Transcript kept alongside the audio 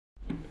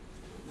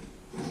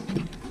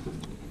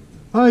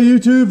Hi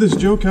YouTube, this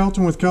is Joe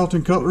Calton with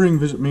Calton Cutlery.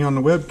 Visit me on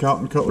the web,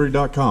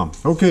 caltoncutlery.com.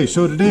 Okay,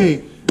 so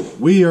today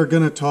we are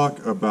going to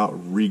talk about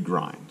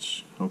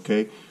regrinds.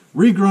 Okay,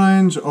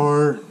 regrinds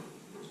are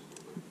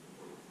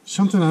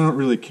something I don't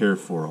really care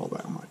for all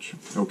that much.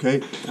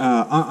 Okay,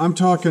 I'm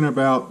talking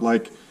about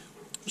like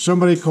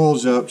somebody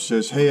calls up,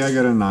 says, hey, I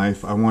got a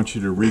knife, I want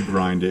you to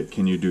regrind it,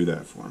 can you do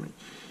that for me?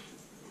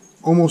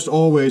 Almost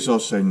always I'll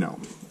say no.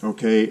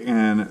 Okay,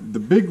 and the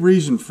big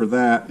reason for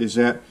that is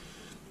that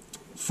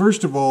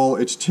first of all,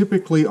 it's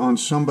typically on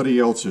somebody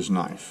else's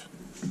knife,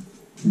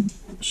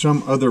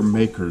 some other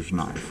maker's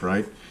knife,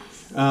 right?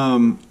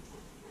 I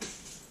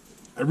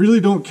really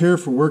don't care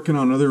for working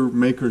on other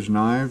makers'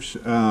 knives.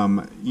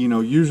 You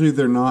know, usually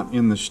they're not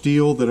in the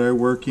steel that I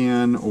work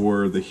in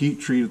or the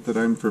heat treat that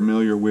I'm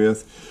familiar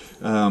with.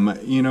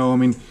 You know, I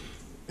mean,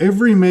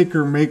 every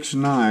maker makes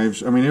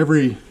knives. I mean,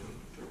 every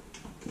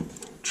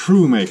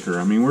true maker.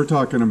 I mean, we're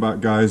talking about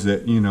guys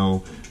that, you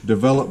know,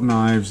 develop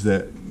knives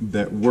that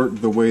work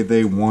the way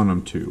they want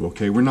them to.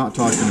 Okay, we're not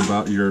talking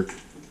about your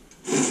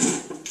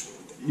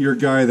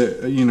guy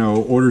that, you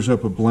know, orders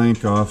up a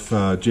blank off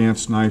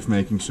Jant's knife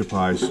making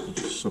supply,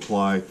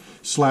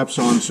 slaps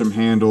on some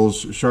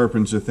handles,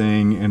 sharpens a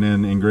thing, and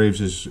then engraves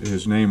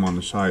his name on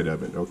the side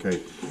of it.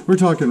 Okay, we're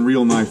talking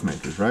real knife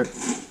makers, right?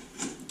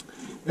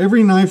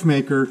 Every knife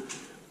maker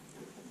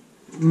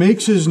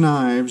makes his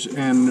knives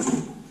and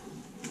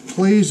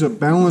plays a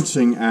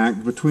balancing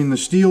act between the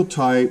steel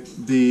type,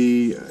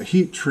 the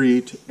heat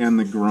treat, and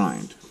the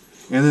grind,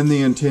 and then the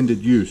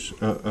intended use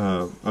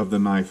of the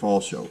knife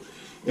also.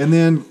 And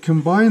then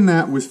combine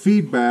that with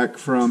feedback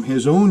from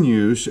his own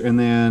use, and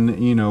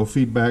then, you know,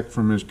 feedback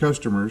from his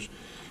customers,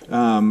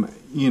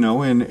 you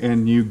know,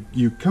 and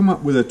you come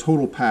up with a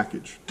total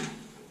package.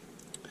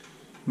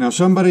 Now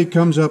somebody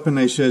comes up and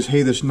they says,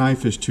 hey, this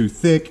knife is too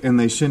thick, and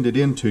they send it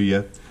in to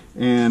you,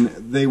 and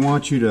they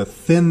want you to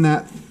thin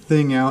that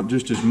thing out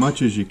just as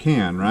much as you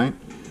can, right?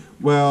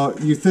 Well,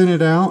 you thin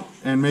it out,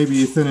 and maybe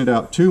you thin it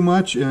out too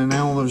much, and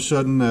now all of a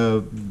sudden,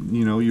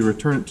 you know, you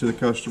return it to the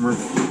customer,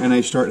 and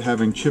they start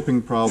having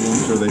chipping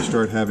problems, or they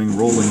start having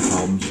rolling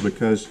problems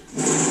because,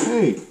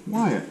 hey,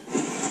 Wyatt,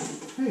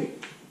 hey,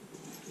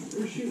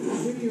 they're shooting a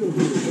video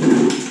here.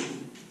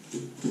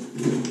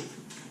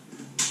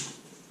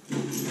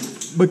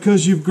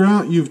 Because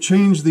you've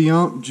changed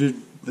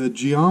the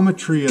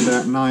geometry of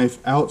that knife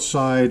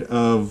outside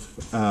of,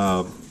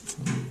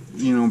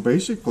 you know,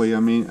 basically, I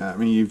mean,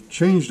 you've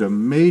changed a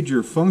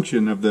major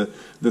function of the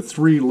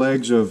three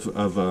legs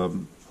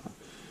of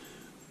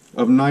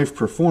knife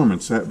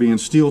performance, that being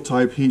steel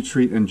type, heat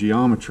treat, and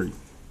geometry.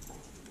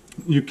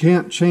 You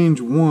can't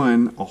change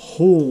one a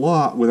whole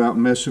lot without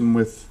messing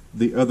with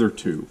the other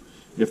two,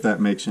 if that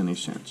makes any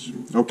sense.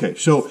 Okay,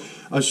 so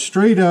a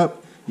straight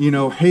up, you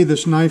know, hey,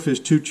 this knife is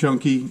too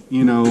chunky,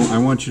 you know, I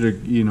want you to,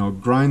 you know,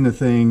 grind the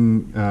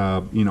thing,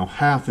 you know,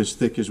 half as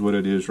thick as what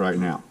it is right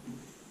now.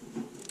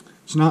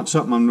 It's not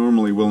something I'm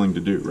normally willing to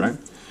do, right?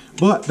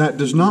 But that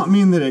does not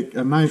mean that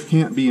a knife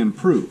can't be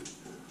improved.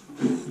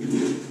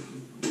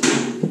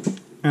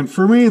 And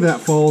for me, that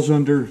falls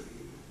under,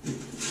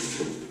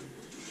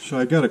 so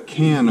I got a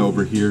can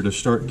over here to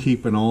start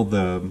keeping all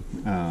the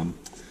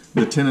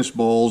tennis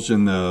balls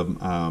and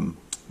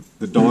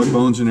the dog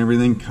bones and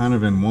everything kind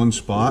of in one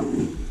spot.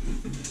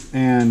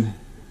 And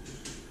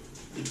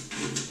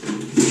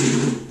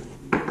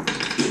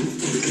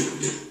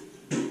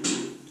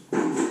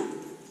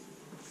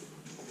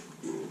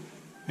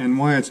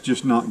Wyatt's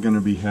just not going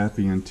to be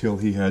happy until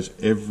he has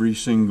every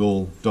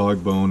single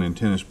dog bone and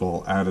tennis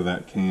ball out of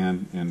that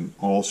can and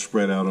all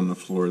spread out on the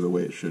floor the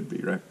way it should be,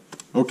 right?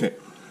 Okay.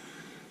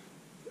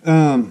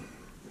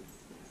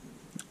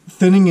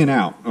 Thinning it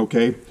out,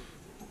 okay?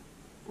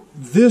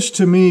 This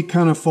to me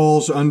kind of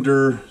falls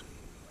under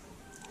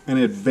an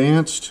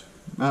advanced,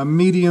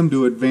 medium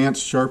to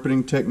advanced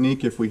sharpening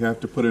technique, if we have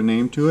to put a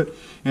name to it,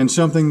 and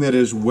something that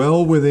is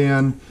well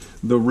within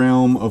the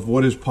realm of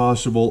what is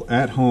possible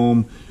at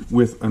home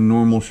with a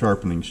normal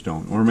sharpening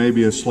stone, or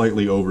maybe a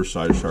slightly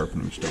oversized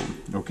sharpening stone.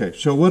 Okay,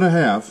 so what I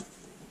have,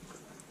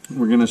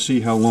 we're going to see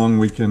how long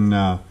we can,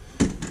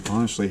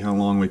 honestly, how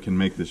long we can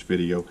make this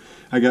video.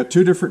 I got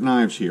two different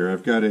knives here.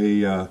 I've got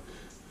a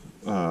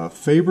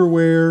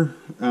Faberware,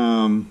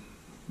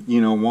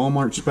 you know,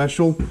 Walmart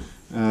special,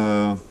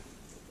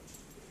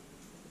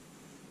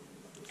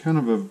 kind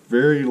of a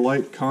very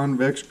light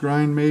convex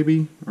grind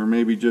maybe, or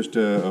maybe just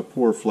a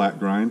poor flat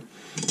grind.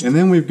 And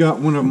then we've got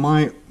one of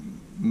my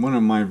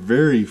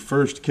very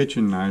first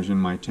kitchen knives in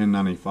my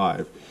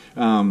 1095.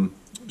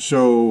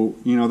 So,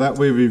 you know, that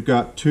way we've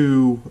got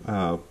two,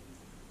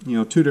 you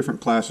know, two different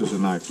classes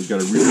of knife. We've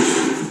got a really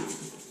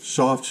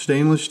soft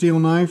stainless steel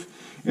knife,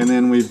 and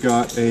then we've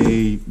got a,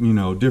 you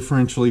know,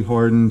 differentially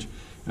hardened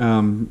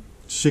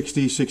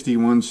 60,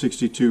 61,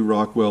 62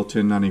 Rockwell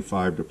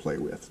 1095 to play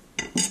with.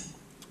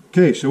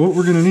 Okay, so what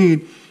we're going to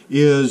need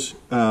is,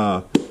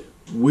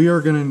 we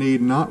are going to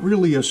need not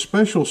really a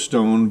special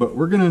stone, but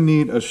we're going to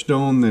need a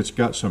stone that's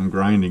got some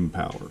grinding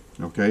power,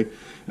 okay?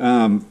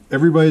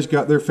 Everybody's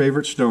got their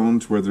favorite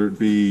stones, whether it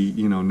be,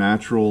 you know,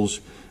 naturals,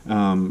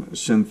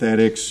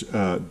 synthetics,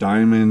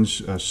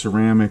 diamonds,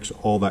 ceramics,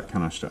 all that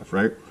kind of stuff,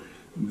 right?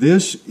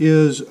 This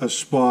is a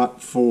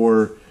spot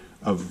for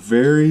a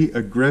very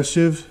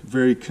aggressive,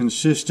 very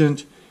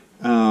consistent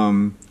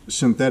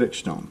synthetic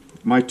stone.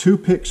 My two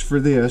picks for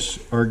this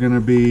are going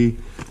to be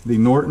the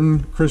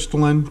Norton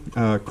Crystalline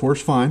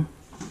Coarse Fine.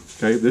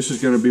 Okay, this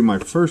is going to be my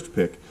first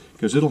pick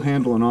because it'll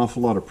handle an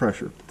awful lot of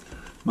pressure.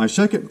 My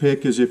second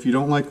pick is, if you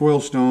don't like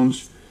oil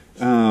stones,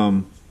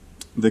 the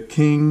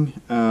King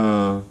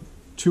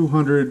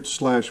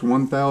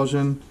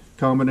 200/1000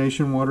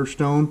 combination water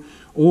stone,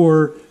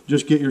 or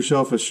just get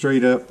yourself a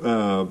straight up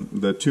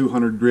the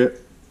 200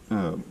 grit,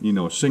 you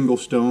know, single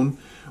stone.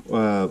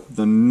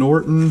 The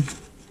Norton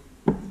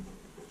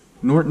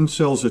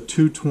sells a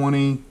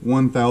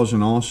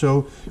 220/1000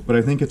 also, but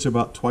I think it's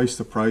about twice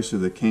the price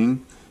of the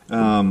King.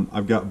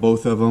 I've got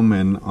both of them,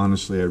 and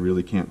honestly I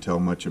really can't tell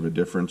much of a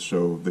difference,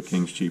 so the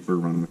King's cheaper,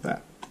 run with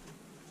that.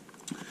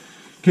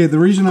 Okay, the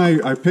reason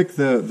I picked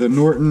the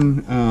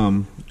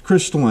Norton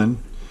Crystalline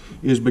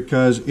is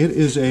because it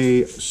is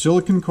a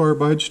silicon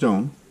carbide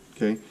stone,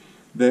 okay,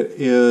 that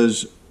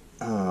is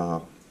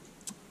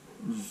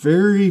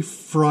very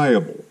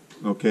friable,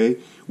 okay,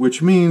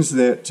 which means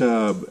that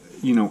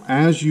you know,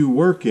 as you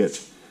work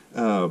it,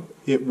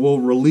 it will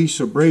release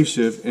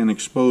abrasive and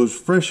expose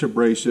fresh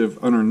abrasive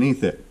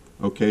underneath it,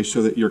 okay,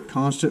 so that you're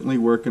constantly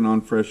working on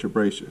fresh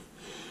abrasive.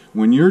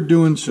 When you're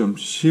doing some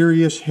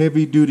serious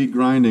heavy-duty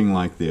grinding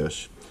like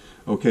this,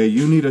 okay,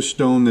 you need a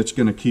stone that's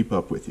going to keep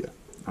up with you,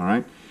 all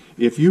right?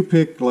 If you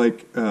pick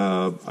like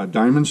a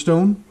diamond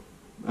stone,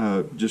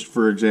 just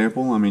for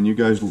example, I mean, you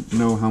guys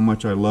know how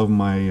much I love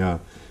my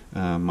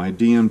my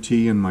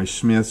DMT and my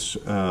Smith's,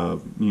 you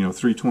know,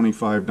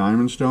 325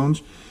 diamond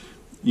stones.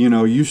 You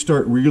know, you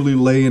start really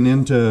laying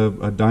into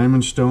a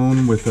diamond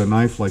stone with a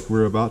knife like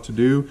we're about to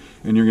do,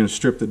 and you're going to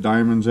strip the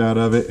diamonds out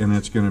of it, and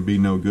it's going to be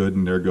no good,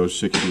 and there goes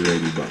 60 or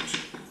 80 bucks.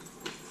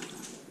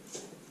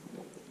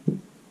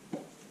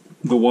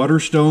 The water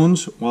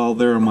stones, while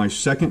they're my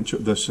second,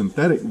 the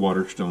synthetic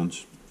water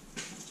stones,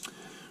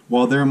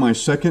 while they're my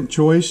second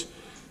choice,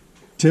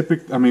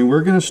 I mean,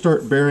 we're going to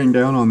start bearing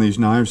down on these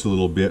knives a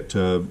little bit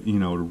to, you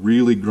know,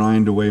 really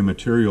grind away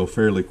material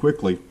fairly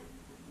quickly.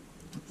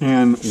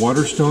 And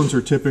water stones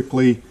are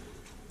typically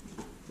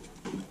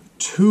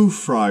too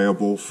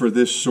friable for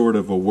this sort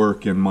of a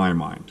work in my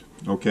mind.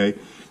 Okay,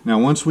 now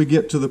once we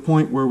get to the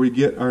point where we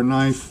get our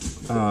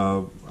knife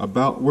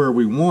about where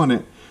we want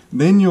it,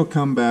 then you'll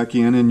come back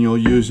in and you'll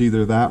use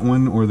either that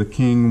one or the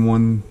King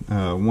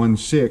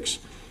 1/6,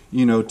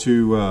 you know,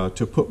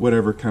 to put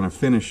whatever kind of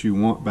finish you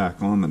want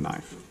back on the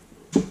knife.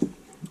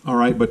 All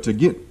right, but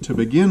to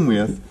begin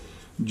with,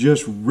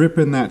 just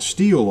ripping that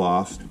steel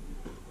off,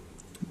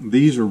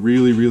 these are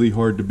really, really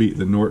hard to beat,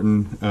 the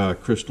Norton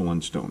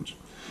crystalline stones.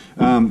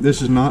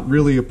 This is not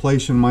really a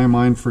place in my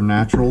mind for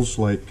naturals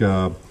like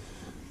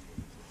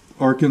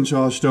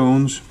Arkansas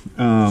stones.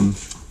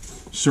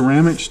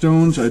 Ceramic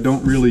stones, I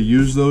don't really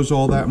use those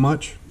all that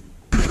much.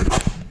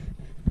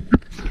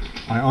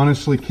 I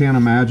honestly can't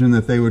imagine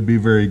that they would be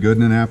very good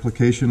in an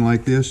application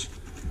like this.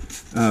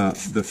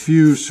 The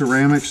few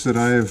ceramics that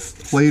I've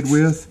played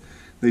with,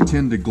 they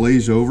tend to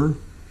glaze over.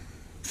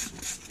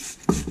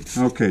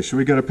 Okay, so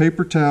we got a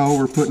paper towel,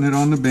 we're putting it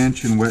on the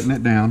bench and wetting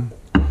it down.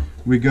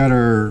 We got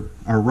our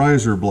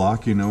riser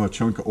block, you know, a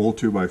chunk of old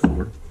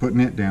 2x4, putting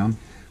it down,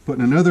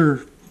 putting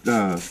another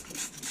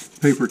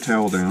paper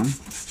towel down.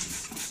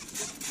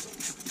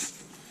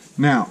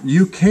 Now,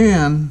 you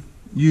can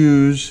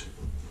use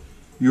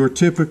your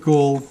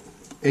typical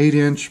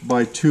 8"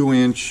 by 2",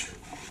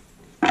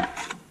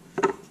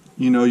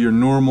 you know, your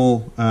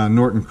normal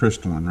Norton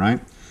crystalline,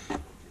 right?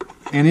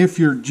 And if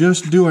you're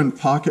just doing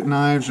pocket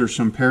knives or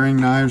some paring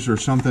knives or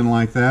something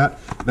like that,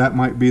 that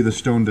might be the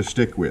stone to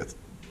stick with.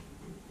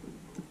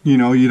 You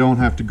know, you don't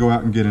have to go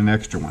out and get an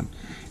extra one.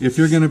 If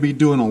you're going to be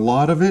doing a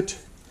lot of it,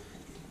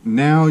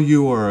 now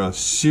you are a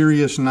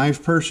serious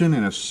knife person,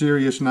 and a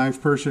serious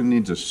knife person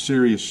needs a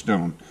serious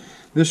stone.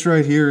 This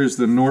right here is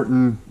the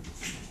Norton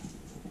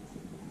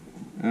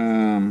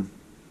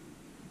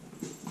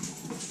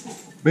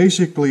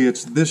basically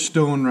it's this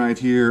stone right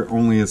here,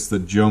 only it's the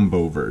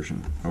jumbo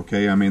version.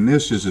 Okay, I mean,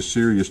 this is a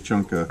serious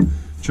chunk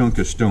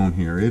of stone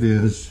here. It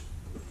is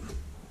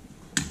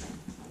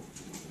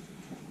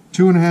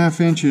 2.5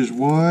 inches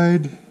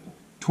wide,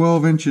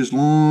 12 inches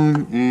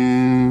long,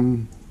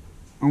 and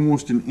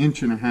almost 1.5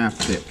 inches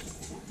thick.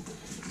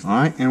 All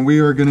right, and we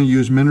are going to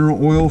use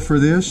mineral oil for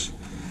this.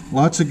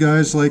 Lots of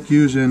guys like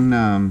using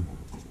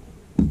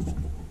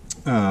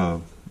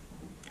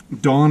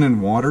Dawn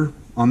and water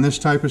on this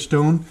type of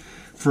stone.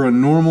 For a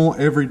normal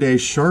everyday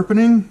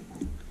sharpening,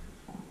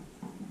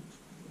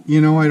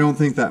 you know, I don't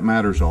think that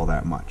matters all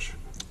that much.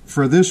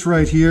 For this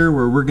right here,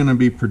 where we're going to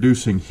be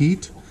producing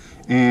heat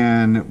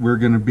and we're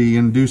going to be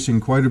inducing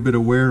quite a bit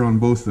of wear on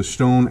both the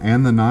stone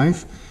and the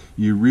knife,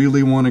 You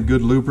really want a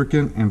good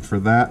lubricant, and for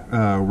that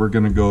we're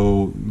going to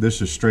go,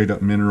 this is straight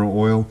up mineral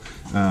oil.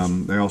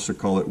 They also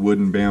call it wood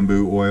and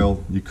bamboo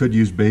oil. You could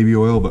use baby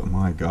oil, but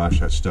my gosh,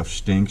 that stuff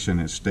stinks and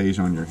it stays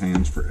on your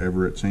hands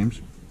forever, it seems.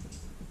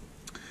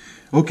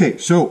 Okay,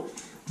 so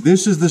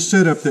this is the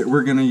setup that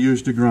we're going to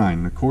use to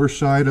grind. The core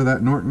side of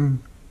that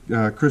Norton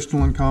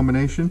crystalline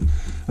combination.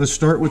 Let's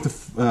start with the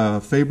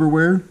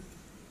Faberware.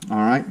 All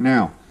right,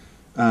 now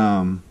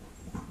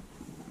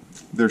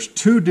there's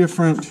two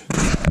different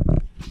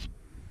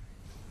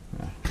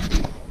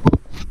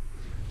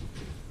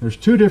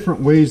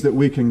ways that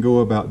we can go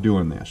about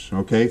doing this.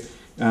 Okay,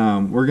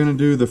 we're going to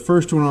do the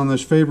first one on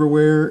this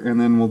Faberware, and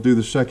then we'll do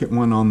the second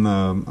one on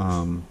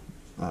the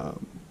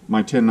my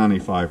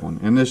 1095 one.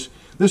 And this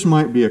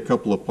might be a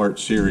couple of part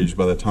series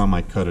by the time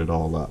I cut it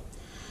all up.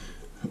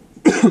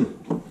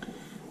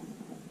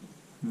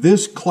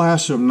 This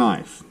class of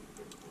knife,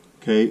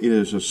 okay, it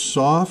is a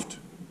soft,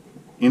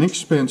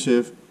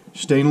 inexpensive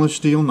stainless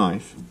steel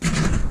knife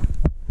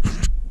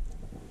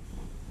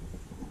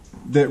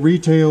that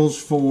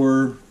retails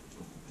for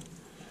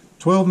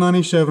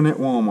 $12.97 at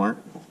Walmart,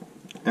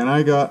 and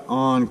I got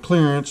on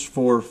clearance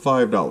for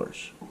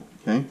 $5.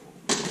 Okay,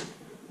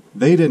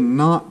 they did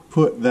not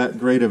put that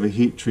great of a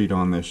heat treat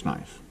on this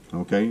knife.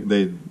 Okay,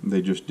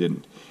 they just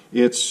didn't.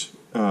 It's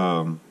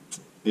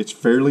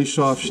fairly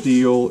soft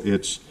steel.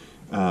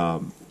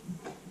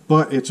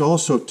 But it's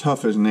also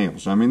tough as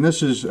nails. I mean,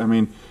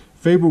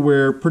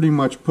 Faberware pretty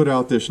much put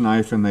out this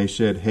knife, and they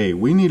said, hey,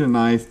 we need a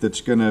knife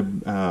that's going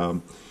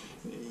to,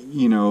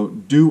 you know,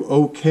 do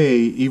okay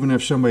even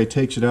if somebody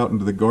takes it out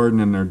into the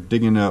garden and they're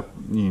digging up,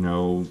 you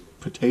know,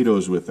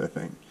 potatoes with the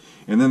thing.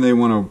 And then they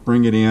want to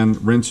bring it in,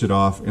 rinse it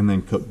off, and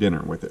then cook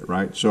dinner with it,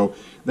 right? So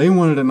they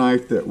wanted a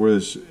knife that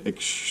was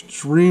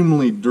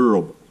extremely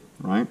durable,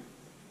 right?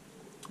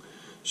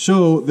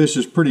 So this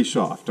is pretty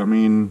soft. I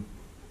mean,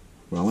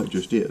 well, it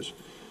just is.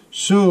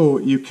 So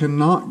you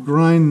cannot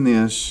grind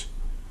this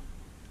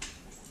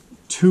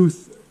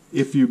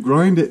if you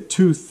grind it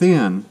too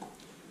thin,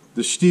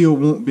 the steel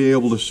won't be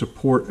able to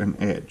support an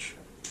edge.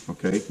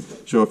 Okay,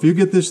 so if you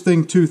get this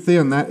thing too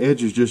thin, that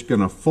edge is just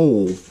going to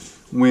fold.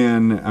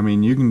 When, I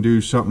mean, you can do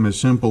something as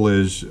simple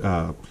as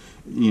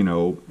you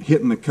know,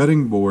 hitting the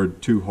cutting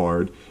board too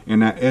hard,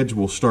 and that edge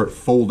will start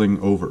folding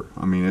over.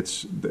 I mean,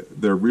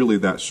 they're really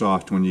that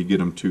soft when you get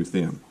them too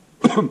thin.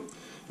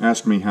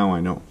 Ask me how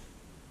I know.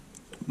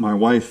 My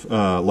wife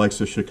likes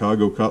the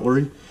Chicago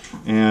cutlery,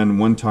 and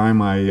one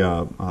time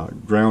I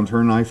ground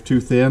her knife too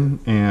thin,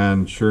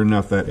 and sure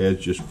enough, that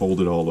edge just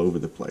folded all over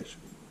the place.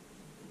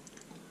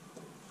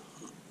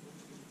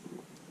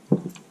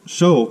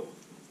 So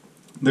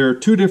there are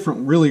two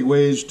different really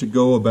ways to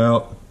go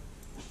about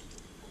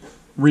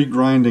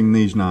regrinding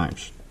these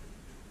knives.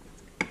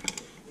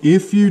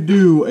 If you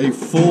do a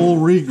full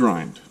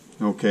regrind,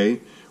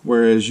 okay,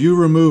 whereas you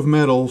remove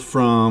metal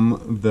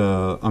from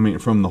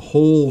the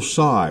whole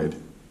side,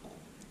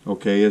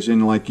 okay, as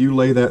in like you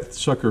lay that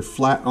sucker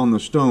flat on the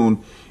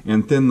stone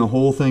and thin the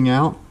whole thing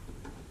out,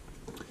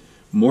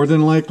 more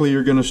than likely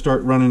you're going to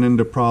start running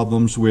into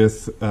problems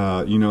with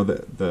you know,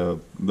 the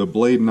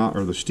blade not,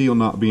 or the steel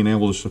not being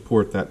able to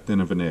support that thin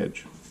of an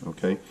edge.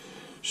 Okay,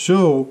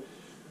 so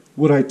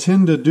what I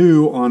tend to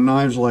do on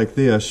knives like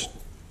this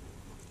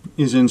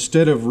is,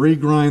 instead of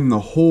regrind the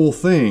whole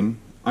thing,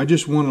 I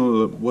just want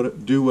to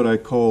do what I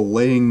call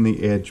laying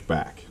the edge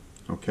back.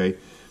 Okay,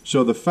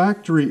 so the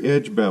factory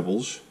edge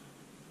bevels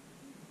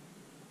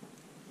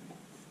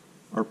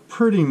are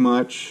pretty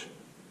much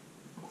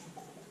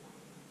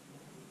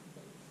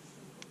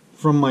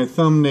from my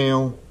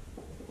thumbnail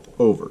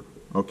over,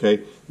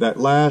 okay, that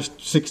last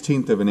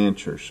 1/16 of an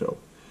inch or so,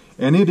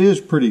 and it is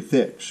pretty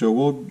thick. So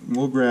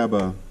we'll grab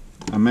a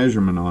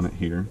measurement on it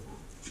here.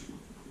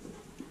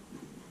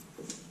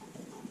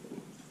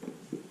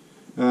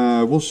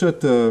 We'll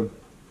set the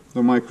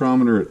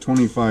micrometer at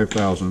 25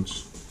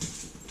 thousandths.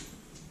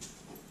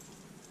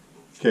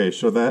 Okay,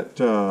 so that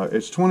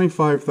it's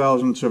 25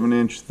 thousandths of an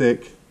inch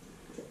thick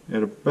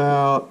at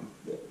about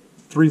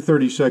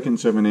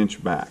 3/32 of an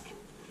inch back.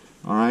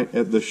 All right,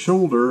 at the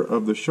shoulder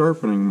of the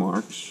sharpening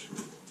marks,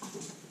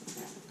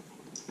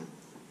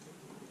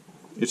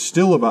 it's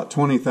still about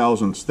 20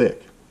 thousandths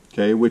thick,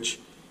 okay, which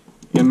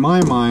in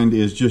my mind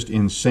is just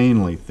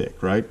insanely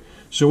thick, right?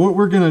 So what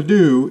we're going to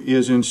do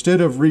is, instead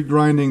of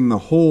regrinding the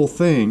whole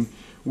thing,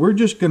 we're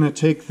just going to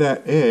take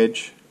that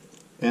edge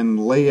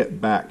and lay it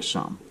back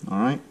some, all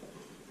right?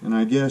 And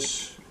I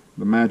guess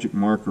the magic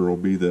marker will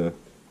be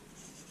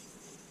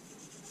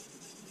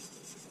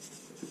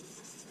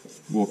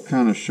will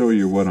kind of show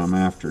you what I'm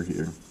after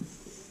here.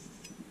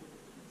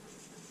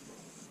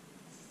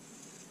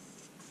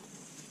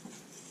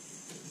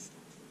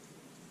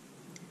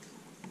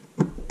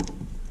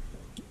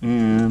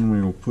 And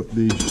we will put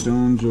these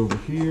stones over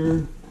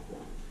here.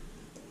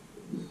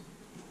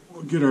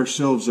 We'll get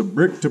ourselves a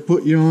brick to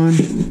put you on.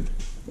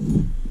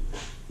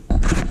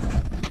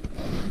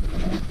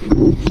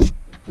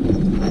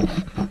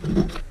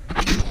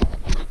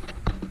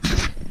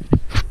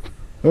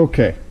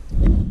 Okay.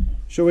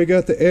 So we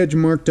got the edge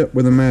marked up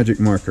with a magic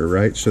marker,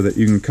 right? So that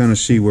you can kind of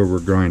see where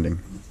we're grinding.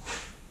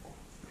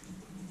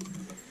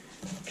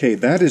 Okay,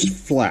 that is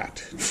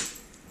flat.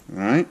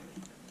 Alright?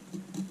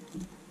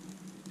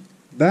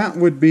 That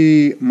would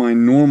be my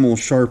normal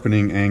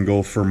sharpening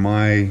angle for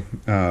my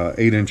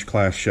 8-inch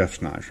class chef's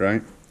knives,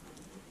 right?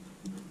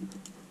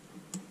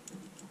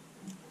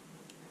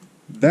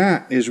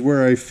 That is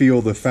where I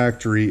feel the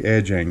factory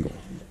edge angle.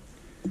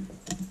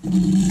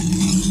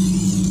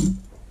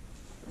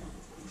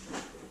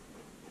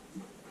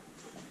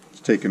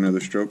 Let's take another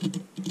stroke.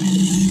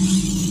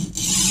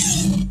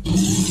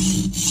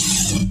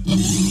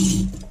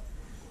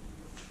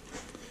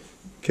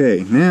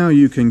 Okay, now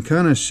you can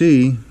kind of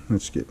see,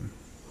 let's get...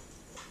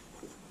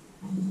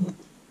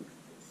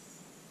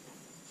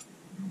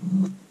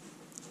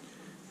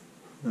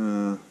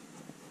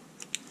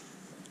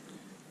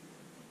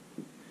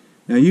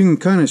 now you can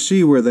kind of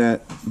see where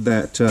that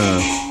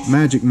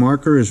magic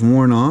marker is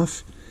worn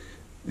off,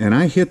 and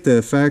I hit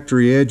the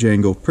factory edge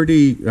angle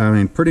pretty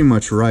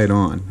much right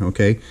on.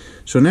 Okay,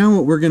 so now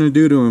what we're going to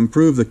do to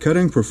improve the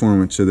cutting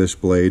performance of this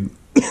blade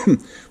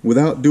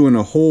without doing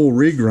a whole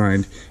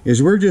regrind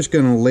is we're just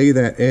going to lay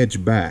that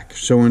edge back.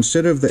 So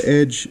instead of the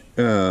edge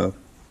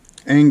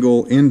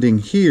angle ending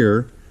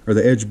here, or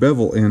the edge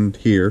bevel end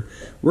here,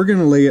 we're going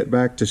to lay it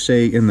back to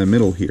say in the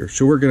middle here.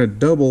 So we're going to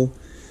double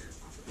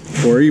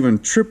or even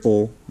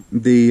triple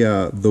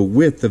the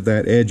width of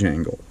that edge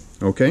angle.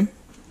 Okay?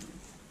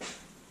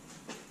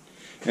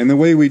 And the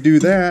way we do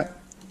that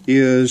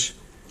is,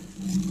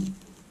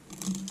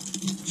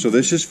 so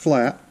this is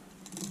flat.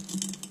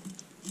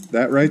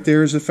 That right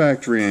there is a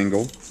factory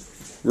angle.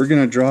 We're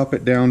going to drop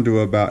it down to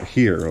about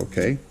here,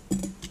 okay?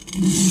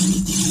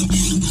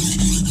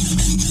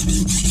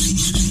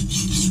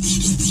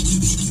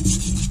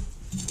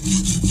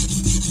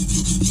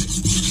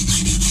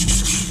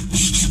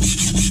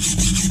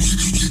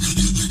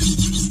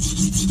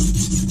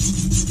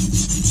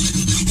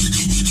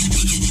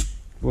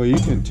 Well, you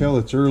can tell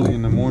it's early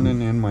in the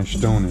morning and my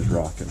stone is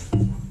rocking.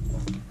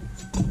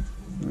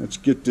 Let's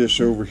get this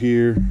over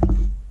here.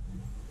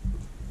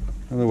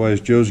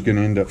 Otherwise, Joe's going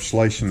to end up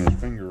slicing his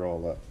finger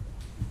all up.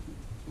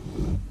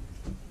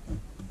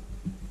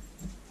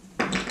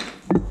 I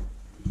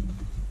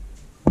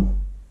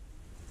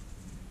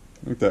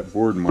think that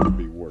board might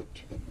be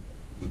warped.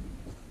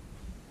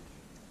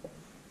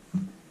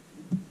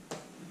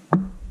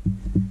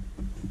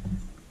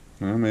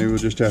 Well, maybe we'll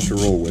just have to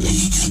roll with it.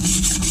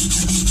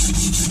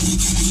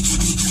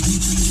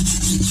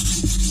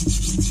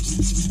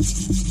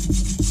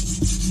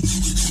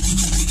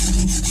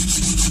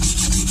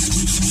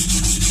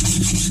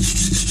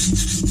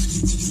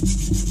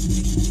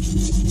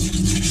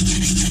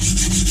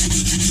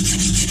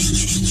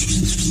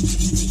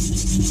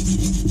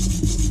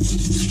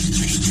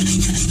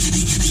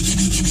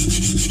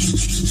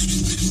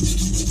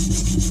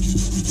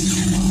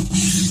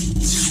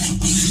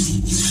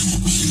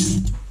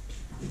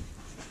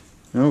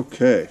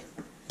 Okay,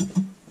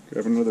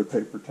 grab another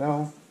paper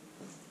towel.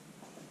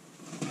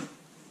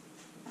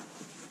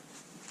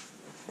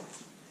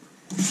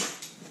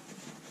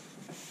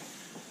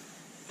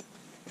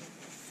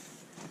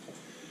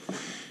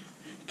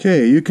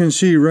 Okay, you can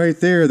see right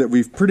there that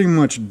we've pretty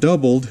much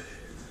doubled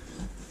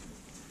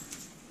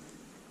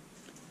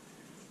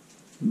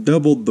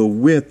the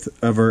width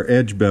of our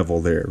edge bevel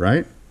there,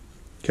 right?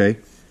 Okay,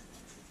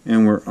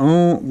 and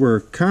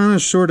we're kind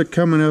of sort of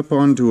coming up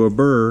onto a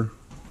burr,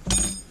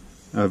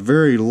 a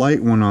very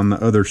light one on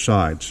the other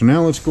side. So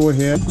now let's go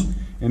ahead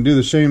and do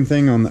the same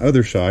thing on the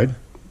other side.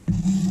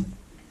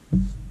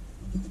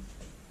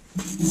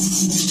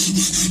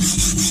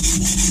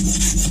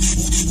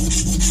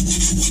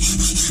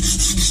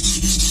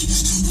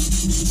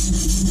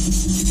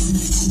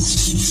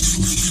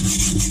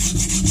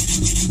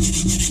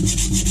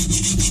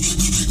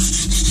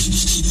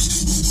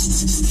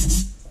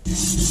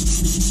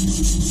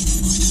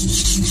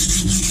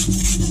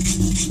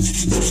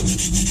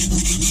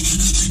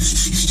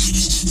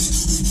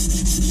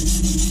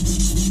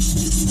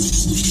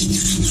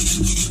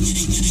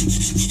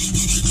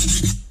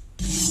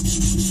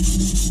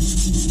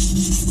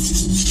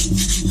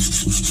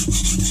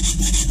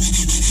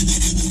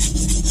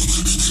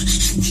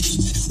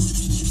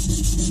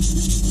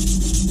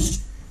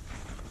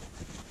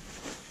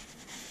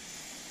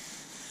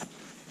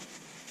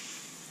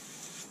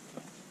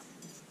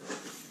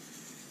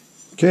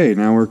 Okay,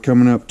 now we're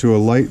coming up to a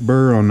light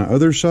burr on the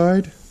other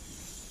side.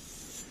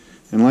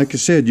 And like I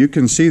said, you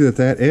can see that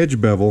that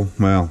edge bevel,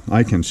 well,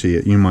 I can see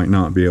it, you might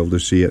not be able to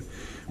see it,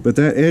 but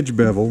that edge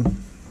bevel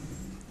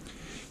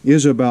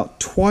is about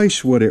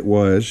twice what it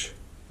was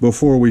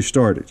before we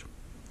started.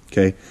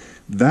 Okay,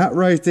 that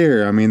right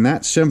there, I mean,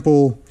 that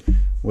simple,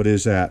 what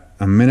is that,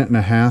 a minute and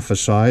a half a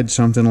side,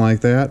 something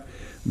like that,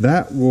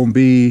 that will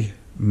be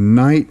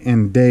night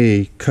and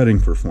day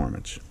cutting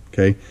performance.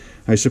 Okay,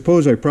 I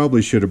suppose I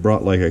probably should have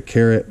brought like a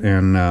carrot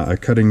and a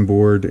cutting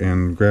board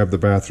and grabbed the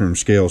bathroom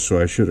scale,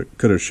 so I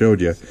could have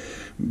showed you.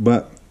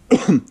 But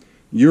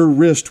your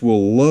wrist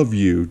will love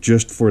you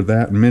just for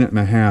that minute and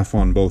a half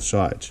on both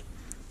sides.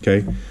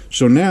 Okay,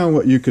 so now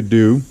what you could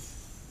do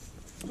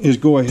is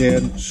go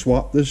ahead,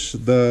 swap to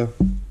the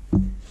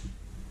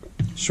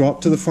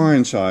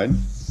fine side,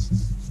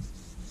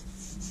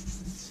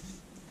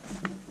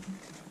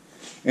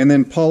 and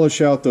then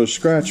polish out those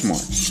scratch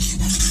marks.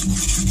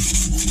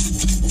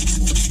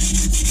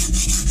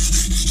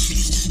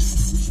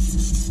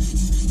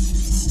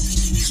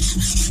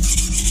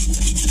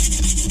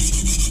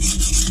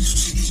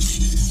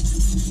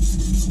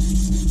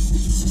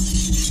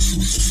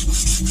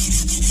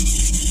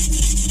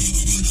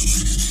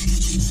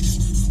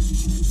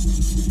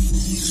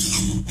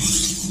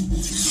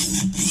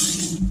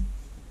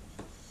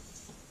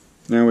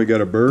 Now we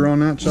got a burr on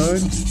that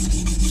side.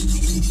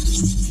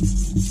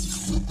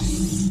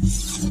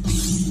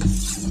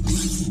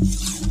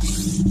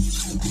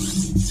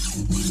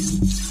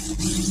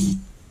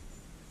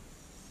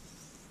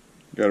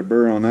 Got a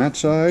burr on that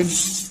side.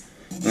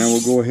 Now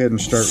we'll go ahead and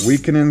start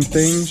weakening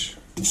things.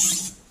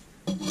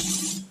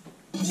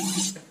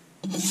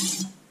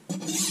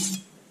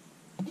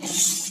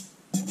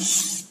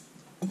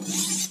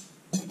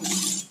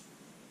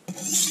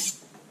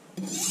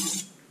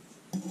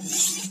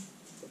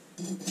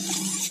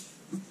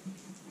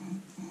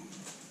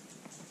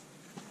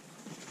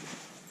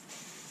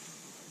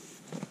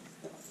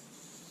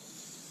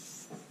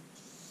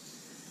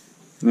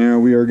 Now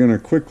we are going to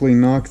quickly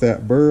knock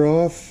that burr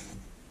off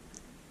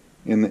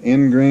in the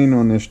end grain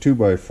on this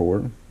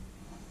 2x4.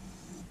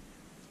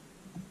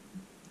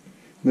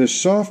 This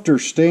softer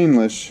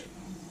stainless,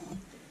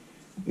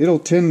 it'll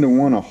tend to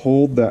want to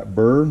hold that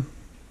burr.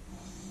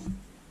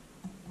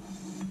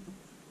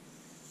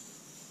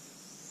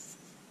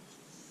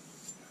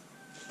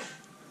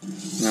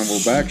 Now we'll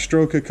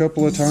backstroke a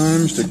couple of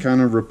times to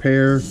kind of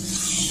repair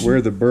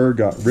where the burr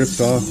got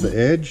ripped off the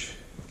edge.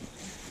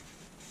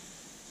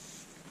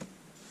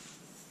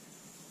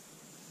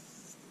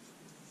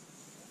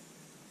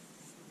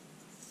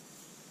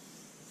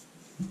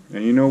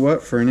 And you know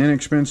what? For an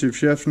inexpensive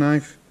chef's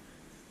knife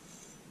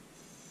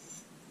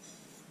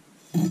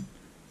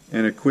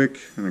and a quick,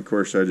 and of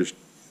course I just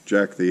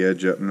jack the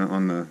edge up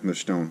on the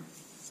stone.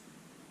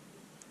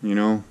 You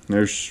know,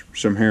 there's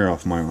some hair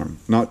off my arm.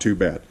 Not too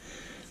bad.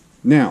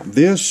 Now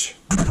this,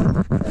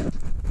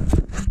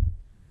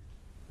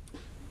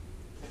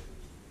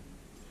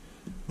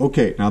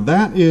 okay, now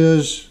that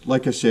is,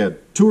 like I said,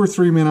 2 or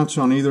 3 minutes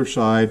on either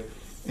side,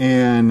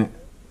 and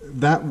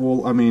that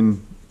will, I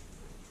mean,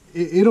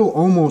 it'll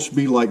almost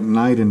be like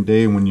night and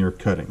day when you're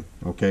cutting,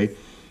 okay?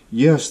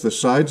 Yes, the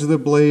sides of the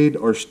blade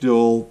are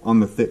still on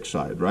the thick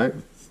side, right?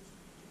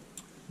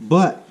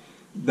 But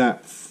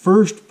that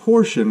first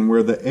portion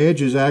where the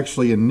edge is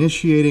actually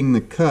initiating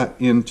the cut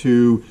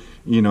into,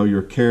 you know,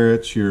 your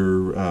carrots,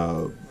 your,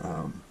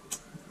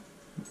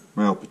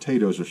 well,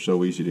 potatoes are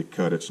so easy to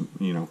cut. It's,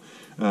 you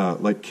know,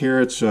 like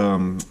carrots,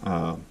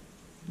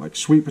 like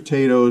sweet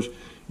potatoes,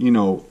 you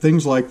know,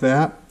 things like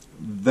that.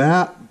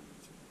 That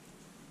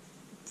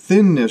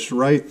thinness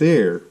right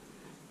there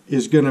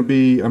is going to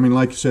be, I mean,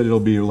 like I said, it'll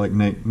be like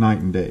night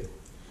and day.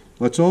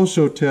 Let's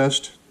also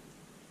test.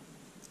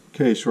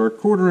 Okay, so our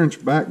 1/4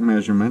 inch back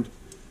measurement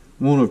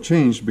won't have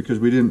changed because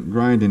we didn't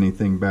grind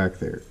anything back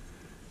there.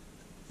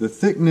 The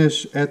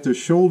thickness at the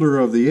shoulder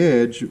of the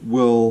edge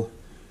will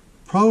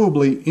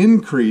probably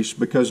increase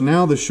because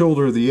now the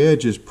shoulder of the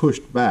edge is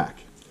pushed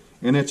back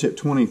and it's at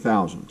 20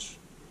 thousandths.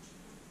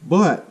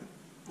 But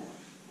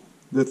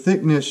the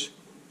thickness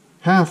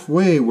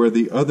halfway where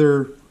the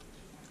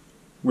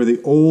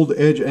old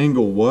edge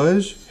angle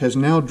was has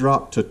now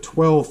dropped to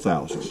 12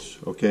 thousandths,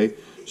 okay?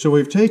 So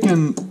we've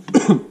taken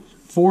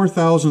 4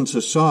 thousandths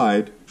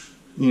aside,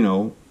 you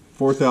know,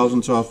 4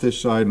 thousandths off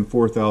this side and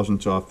 4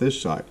 thousandths off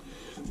this side.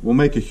 Will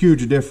make a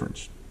huge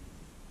difference.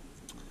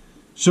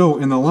 So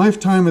in the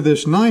lifetime of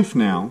this knife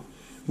now,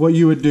 what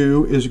you would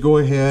do is go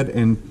ahead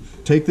and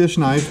take this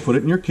knife, put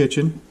it in your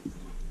kitchen,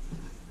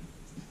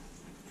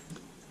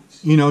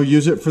 you know,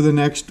 use it for the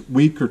next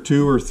week or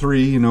 2 or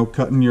 3, you know,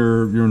 cutting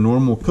your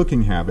normal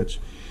cooking habits,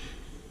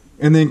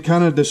 and then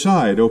kind of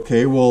decide,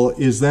 okay, well,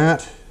 is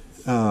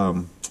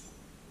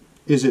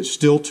it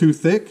still too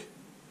thick?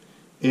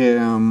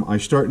 Am I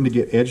starting to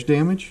get edge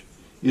damage?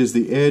 Is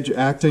the edge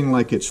acting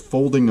like it's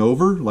folding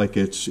over, like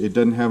it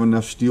doesn't have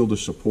enough steel to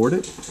support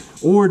it?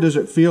 Or does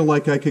it feel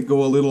like I could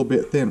go a little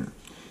bit thinner?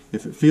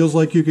 If it feels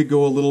like you could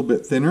go a little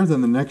bit thinner,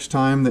 then the next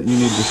time that you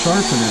need to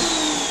sharpen it.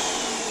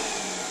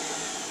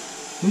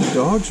 These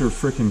dogs are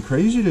freaking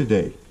crazy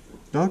today.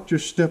 Doc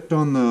just stepped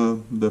on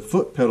the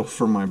foot pedal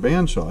for my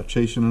bandsaw,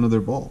 chasing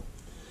another ball.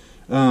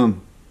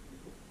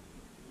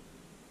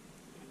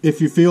 If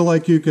you feel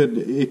like it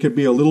could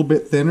be a little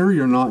bit thinner,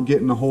 you're not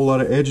getting a whole lot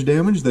of edge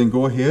damage, then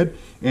go ahead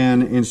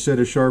and instead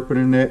of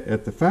sharpening it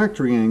at the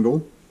factory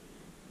angle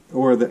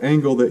or the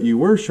angle that you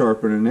were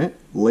sharpening it,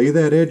 lay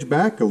that edge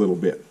back a little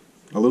bit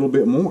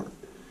more.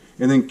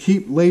 And then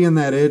keep laying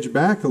that edge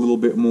back a little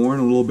bit more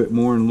and a little bit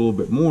more and a little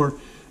bit more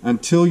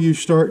until you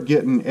start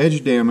getting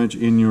edge damage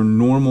in your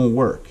normal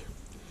work.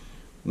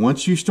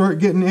 Once you start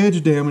getting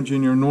edge damage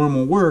in your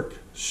normal work,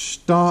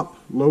 stop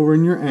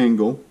lowering your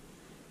angle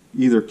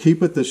either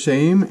keep it the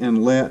same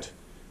and let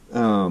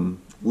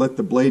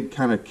the blade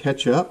kind of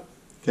catch up,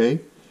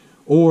 okay,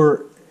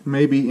 or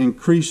maybe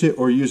increase it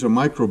or use a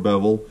micro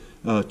bevel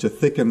to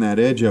thicken that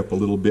edge up a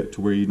little bit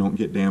to where you don't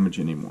get damage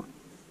anymore.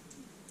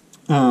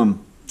 And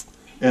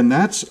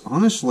that's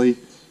honestly,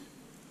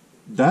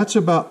 that's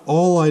about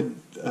all I'd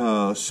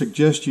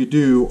suggest you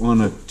do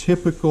on a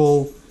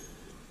typical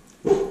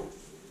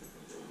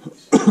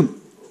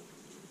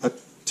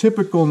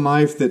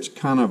knife that's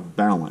kind of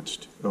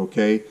balanced,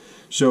 okay?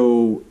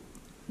 So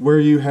where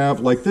you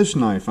have, like this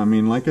knife, I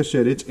mean, like I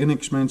said, it's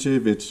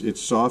inexpensive, it's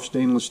soft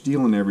stainless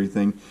steel and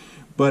everything,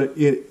 but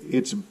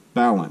it's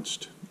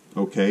balanced,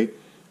 okay?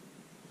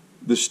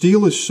 The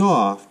steel is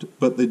soft,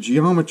 but the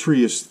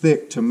geometry is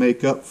thick to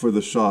make up for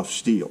the soft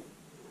steel.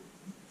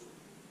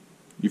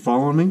 You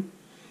following me?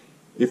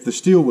 If the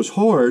steel was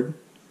hard,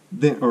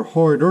 or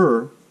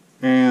harder,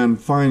 and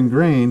fine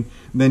grain,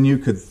 then you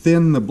could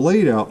thin the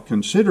blade out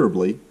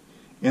considerably,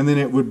 and then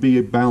it would be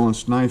a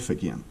balanced knife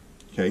again.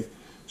 Okay,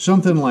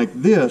 something like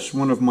this,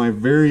 one of my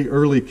very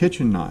early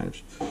kitchen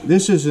knives.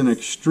 This is an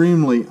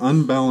extremely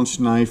unbalanced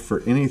knife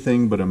for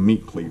anything but a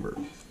meat cleaver.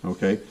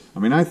 Okay, I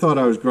mean, I thought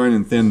I was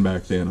grinding thin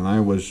back then, and I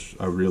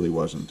really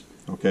wasn't.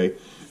 Okay,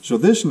 so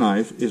this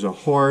knife is a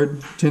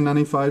hard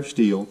 1095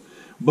 steel,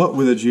 but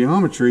with a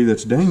geometry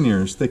that's dang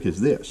near as thick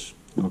as this.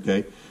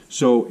 Okay,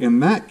 so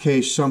in that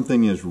case,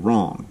 something is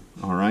wrong.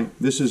 All right,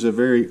 this is a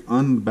very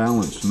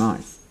unbalanced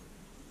knife.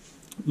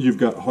 You've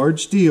got hard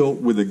steel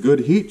with a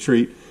good heat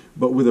treat,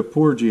 but with a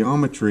poor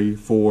geometry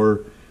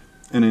for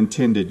an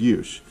intended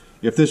use.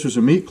 If this was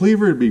a meat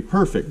cleaver, it'd be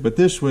perfect, but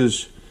this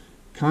was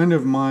kind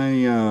of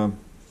my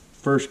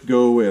first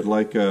go at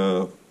like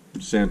a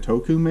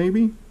Santoku,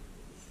 maybe?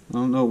 I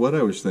don't know what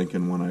I was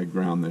thinking when I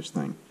ground this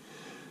thing.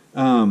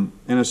 And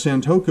a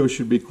Santoku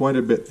should be quite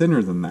a bit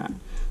thinner than that.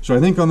 So I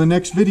think on the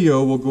next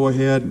video we'll go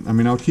ahead, I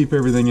mean, I'll keep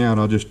everything out,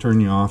 I'll just turn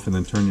you off and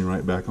then turn you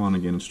right back on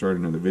again and start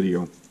another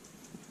video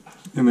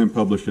and then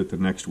publish it the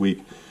next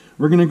week.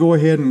 We're going to go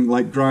ahead and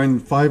like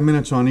grind 5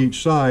 minutes on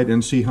each side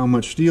and see how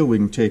much steel we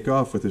can take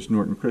off with this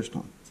Norton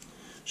crystalline.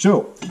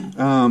 So,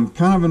 kind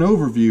of an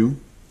overview.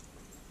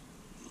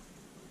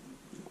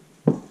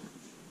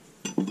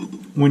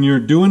 When you're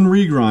doing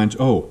regrinds,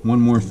 oh, one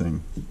more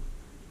thing.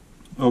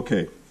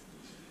 Okay,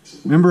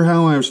 remember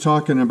how I was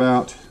talking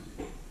about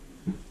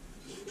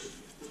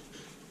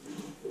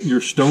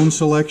your stone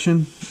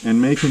selection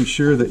and making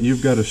sure that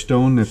you've got a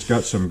stone that's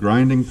got some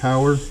grinding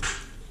power?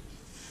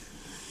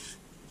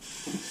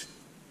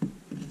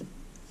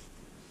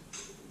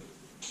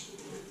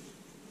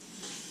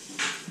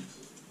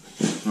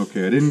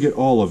 Okay, I didn't get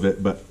all of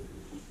it, but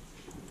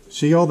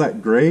see all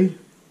that gray?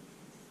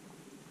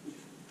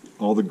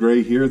 All the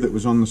gray here that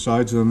was on the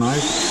sides of the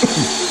knife?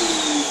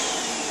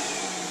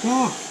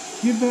 Doc,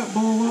 give that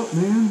ball up,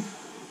 man.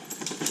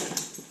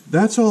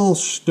 That's all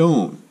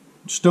stone.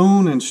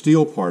 Stone and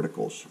steel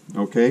particles,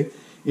 okay?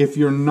 If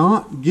you're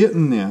not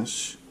getting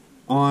this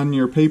on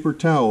your paper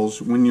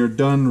towels when you're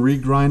done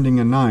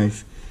regrinding a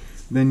knife,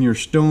 then your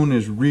stone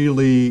is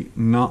really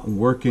not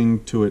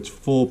working to its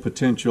full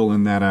potential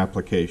in that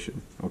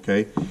application,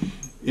 okay?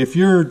 If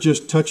you're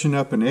just touching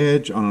up an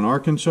edge on an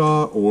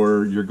Arkansas,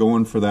 or you're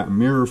going for that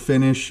mirror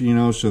finish, you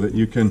know, so that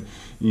you can,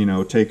 you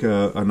know, take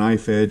a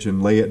knife edge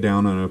and lay it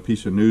down on a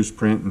piece of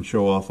newsprint and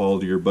show off all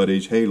to your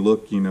buddies, hey,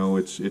 look, you know,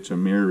 it's a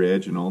mirror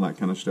edge and all that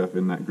kind of stuff,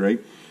 isn't that great?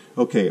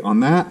 Okay,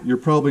 on that, you're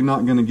probably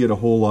not going to get a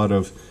whole lot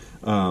of,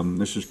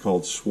 this is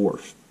called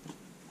swarf.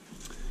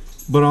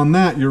 But on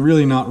that, you're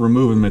really not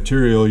removing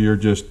material, you're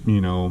just,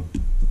 you know,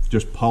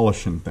 just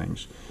polishing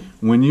things.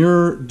 When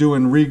you're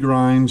doing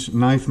regrinds,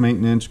 knife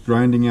maintenance,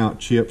 grinding out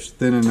chips,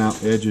 thinning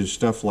out edges,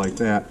 stuff like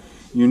that,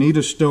 you need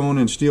a stone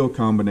and steel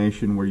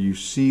combination where you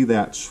see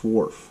that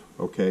swarf,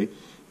 okay?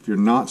 If you're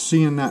not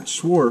seeing that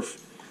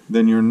swarf,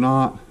 then you're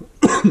not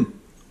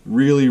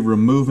really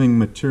removing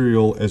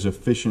material as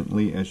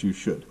efficiently as you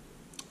should.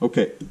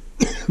 Okay,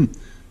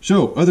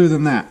 so other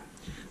than that,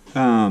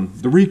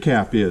 the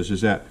recap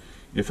is that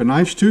if a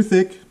knife's too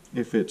thick,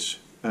 if it's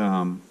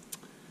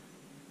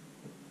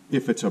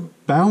a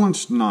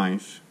balanced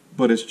knife,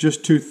 but it's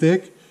just too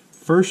thick,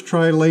 first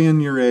try laying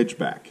your edge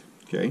back,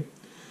 okay?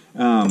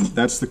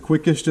 That's the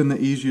quickest and the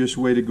easiest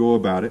way to go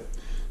about it.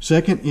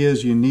 Second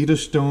is you need a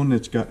stone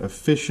that's got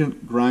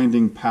efficient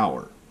grinding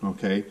power,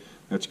 okay?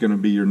 That's going to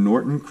be your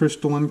Norton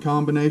crystalline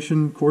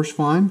combination, coarse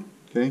fine,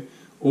 okay?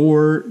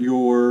 Or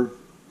your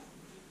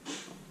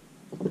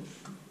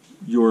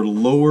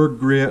lower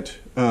grit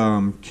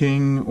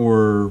King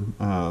or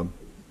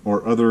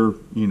other,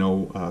 you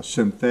know,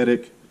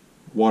 synthetic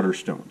water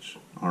stones.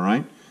 All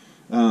right.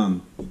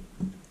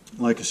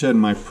 Like I said,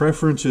 my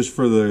preference is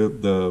for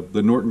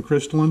the Norton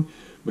crystalline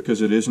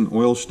because it is an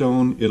oil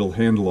stone. It'll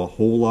handle a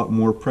whole lot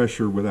more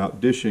pressure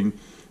without dishing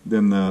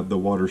than the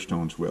water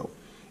stones will.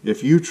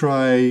 If you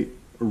try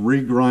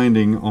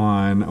regrinding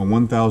on a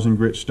 1000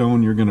 grit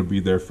stone, you're going to be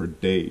there for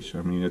days.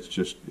 I mean,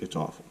 it's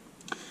awful.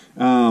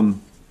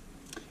 And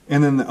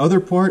then the other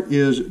part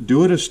is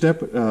do it a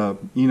step,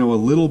 you know, a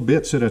little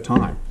bits at a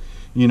time.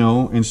 you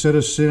know, instead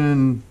of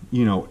sitting,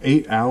 you know,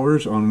 8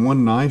 hours on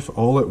one knife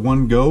all at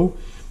one go,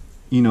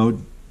 you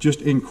know,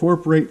 just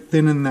incorporate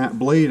thinning that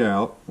blade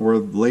out or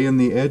laying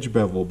the edge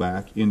bevel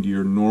back into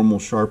your normal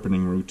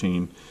sharpening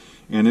routine.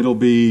 And it'll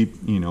be,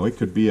 you know, it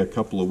could be a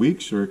couple of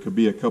weeks or it could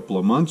be a couple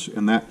of months,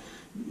 and that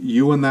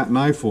you and that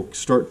knife will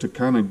start to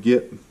kind of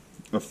get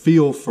a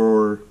feel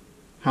for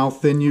how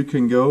thin you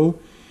can go.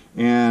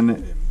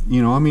 And,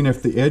 you know, I mean,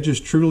 if the edge is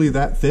truly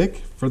that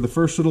thick for the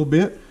first little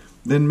bit,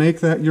 then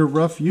make that your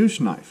rough use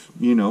knife.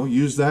 You know,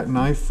 use that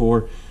knife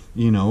for,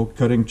 you know,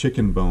 cutting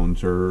chicken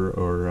bones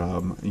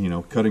or you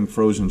know, cutting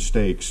frozen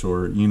steaks,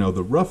 or, you know,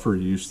 the rougher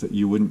use that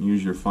you wouldn't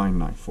use your fine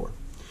knife for.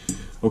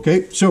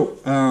 Okay, so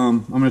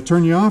I'm going to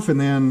turn you off and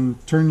then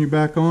turn you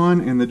back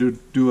on, and then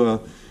do a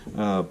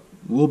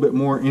little bit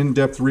more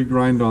in-depth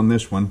regrind on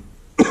this one.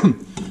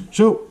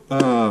 So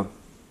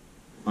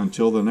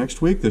until the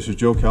next week, this is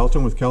Joe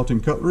Calton with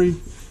Calton Cutlery.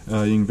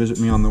 You can visit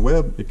me on the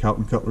web at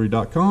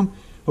caltoncutlery.com.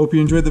 Hope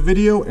you enjoyed the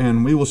video,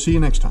 and we will see you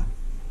next time.